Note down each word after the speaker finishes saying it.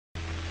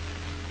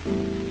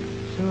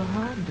so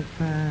hard to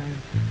find.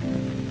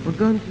 We're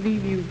going to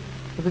leave you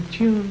with a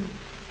tune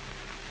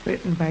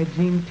written by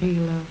Gene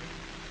Taylor,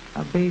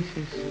 a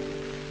bassist.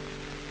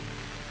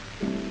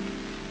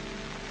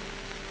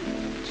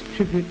 It's a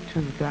tribute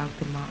to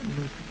Dr. Martin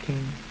Luther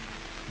King.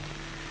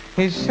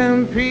 It's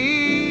some peace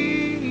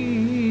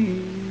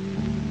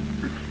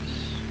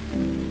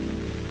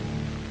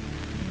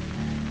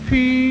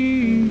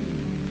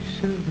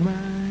of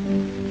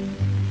mind.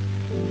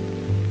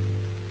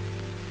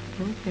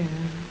 Oh yeah.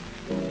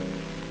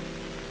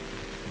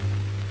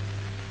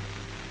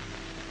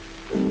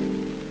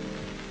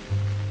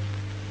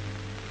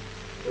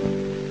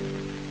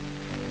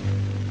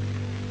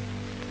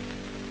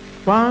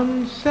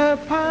 Once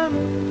upon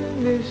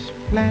this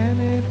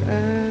planet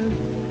Earth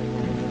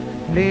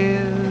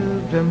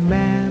lived a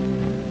man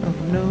of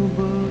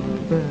noble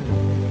birth,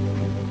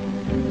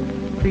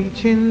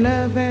 preaching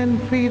love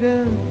and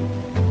freedom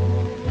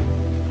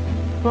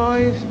for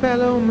his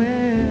fellow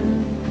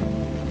man.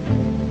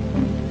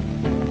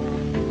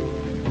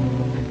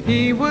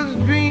 He was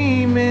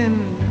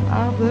dreaming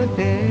of the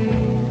day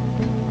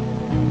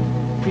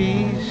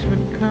peace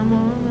would come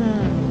on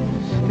a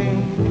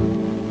stage,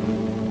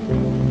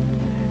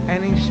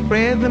 and he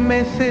spread the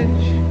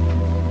message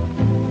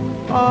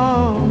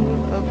all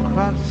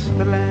across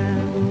the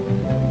land.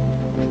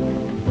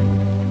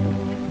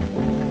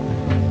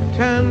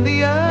 Turn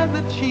the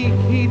other cheek,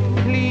 he'd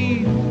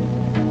plead.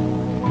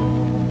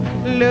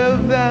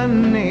 Love thy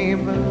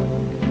neighbor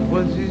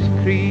was his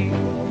creed.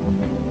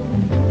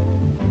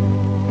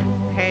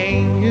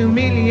 Pain,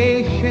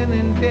 humiliation,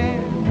 and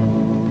death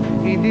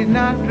he did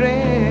not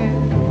dread.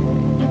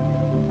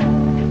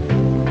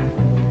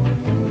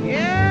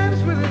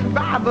 Yes, with his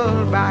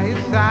Bible by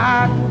his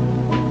side,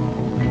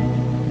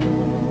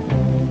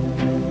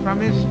 from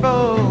his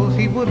foes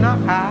he would not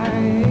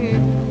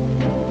hide.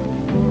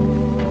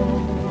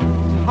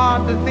 It's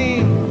hard to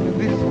think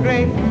this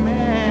great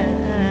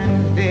man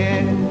is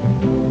dead.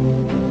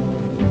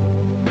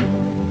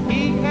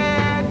 He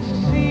had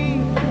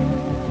seen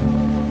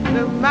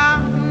the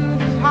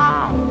mountains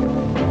top,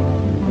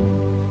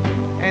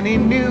 and he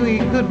knew he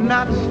could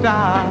not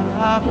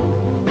stop.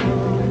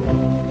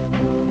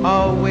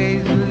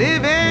 Always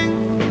living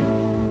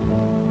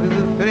with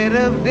the threat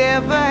of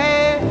death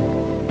ahead.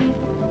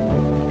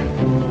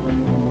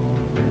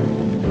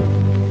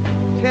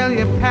 Tell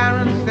your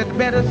parents that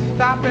better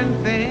stop and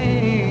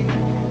think,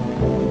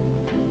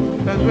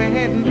 'cause we're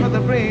heading for the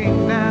break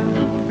now.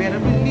 Better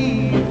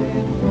believe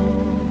it.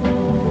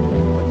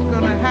 What's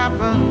gonna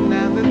happen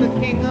now that the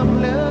king of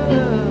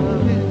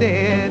love is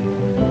dead?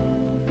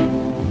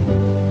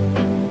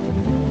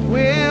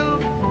 Will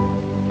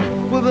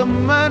the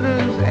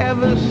murders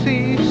ever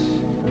cease?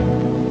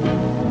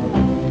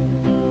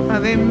 Are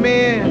they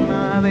men,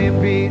 are they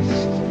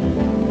beasts?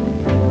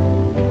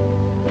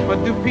 What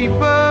do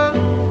people,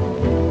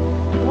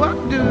 what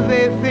do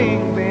they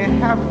think they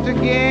have to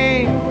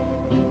gain?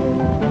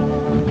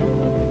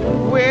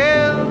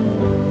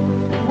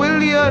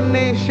 Will your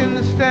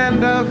nation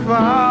stand or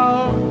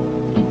fall?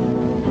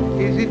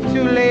 Is it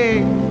too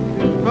late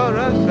for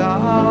us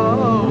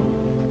all?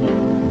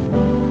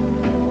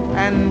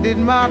 And did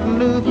Martin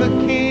Luther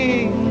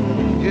King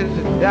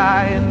just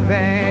die in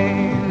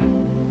vain?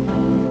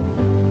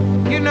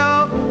 You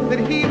know that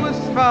he was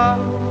for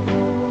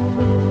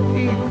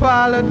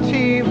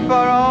equality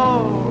for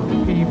all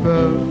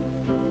people,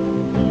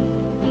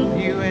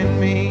 you and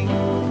me,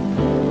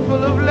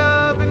 full of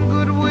love and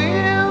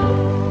goodwill.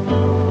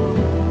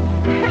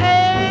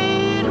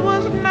 Hate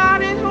was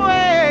not his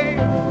way.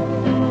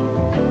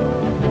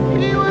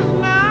 He was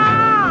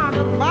not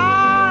a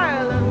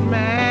violent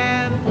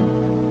man.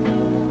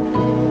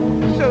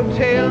 So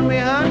tell me,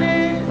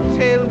 honey,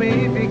 tell me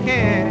if you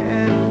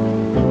can,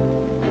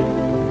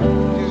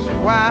 just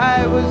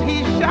why was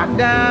he shot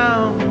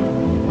down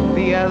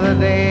the other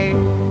day?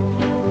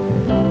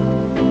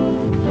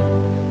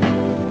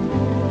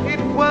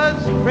 It was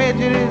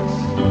prejudice,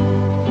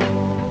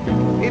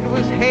 it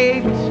was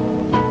hate,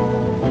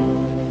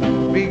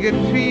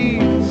 bigotry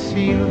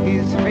sealed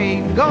his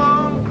fate. Go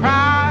on,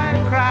 cry,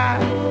 cry,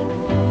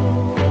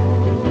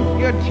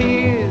 your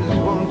tears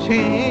won't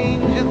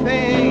change a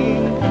thing.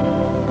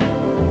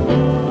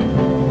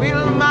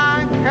 Will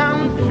my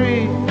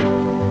country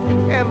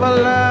ever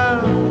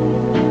love?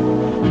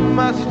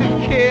 Must it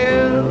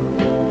kill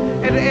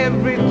at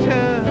every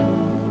turn?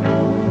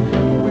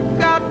 We've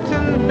got to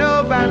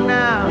know by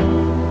now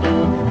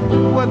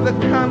what the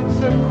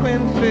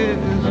consequences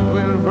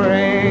will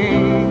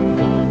bring.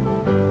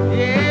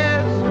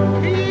 Yes,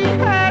 he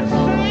had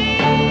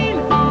seen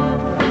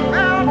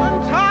the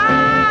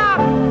mountaintop,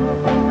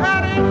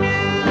 and he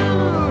knew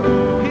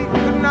he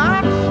could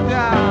not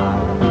stop.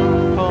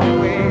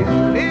 Always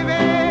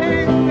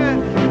living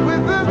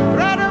with the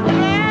threat of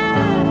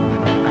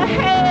death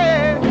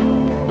ahead.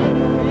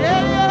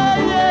 Yeah, yeah,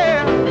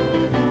 yeah.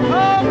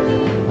 Oh,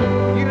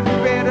 you'd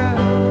better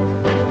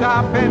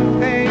stop and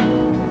think,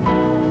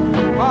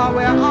 for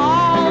we're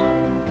all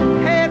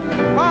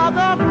heading for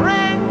the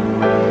brink.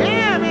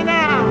 Hear me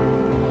now.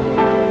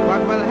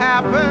 What will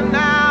happen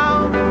now?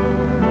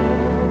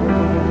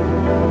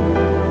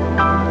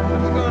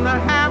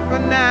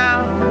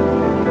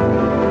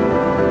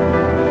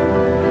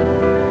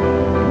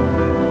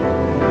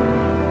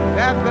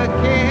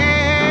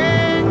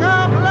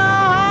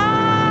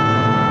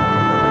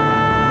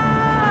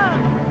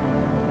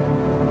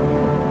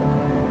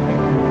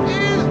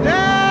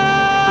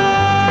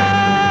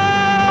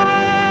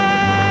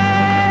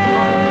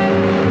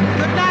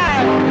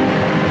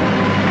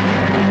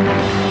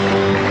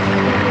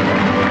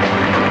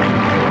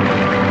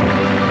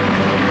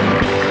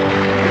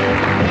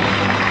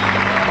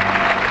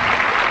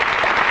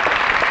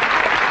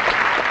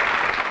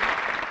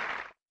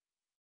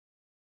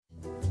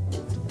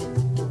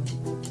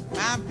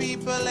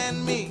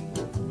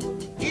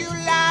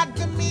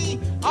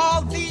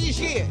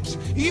 cheers.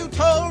 You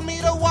told me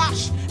to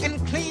wash and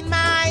clean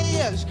my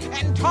ears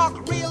and talk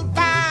real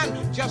fine,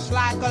 just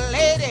like a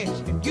lady.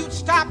 You'd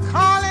stop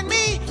calling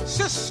me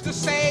Sister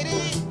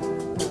Sadie.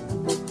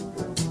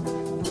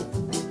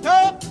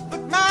 Oh,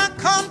 but my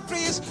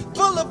country's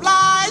full of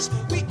lies.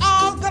 We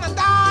all gonna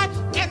die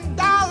and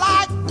die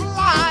like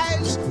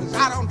flies. 'Cause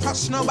I don't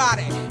trust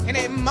nobody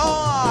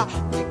anymore.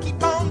 They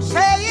keep on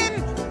saying,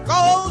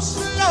 go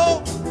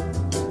slow.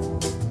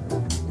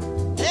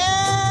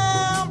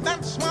 Yeah,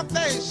 that's what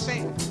they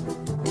say.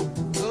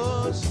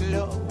 Go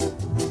slow.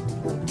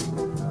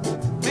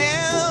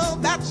 Well,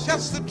 that's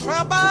just the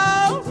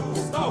trouble.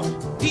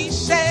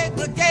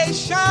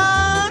 Desegregation.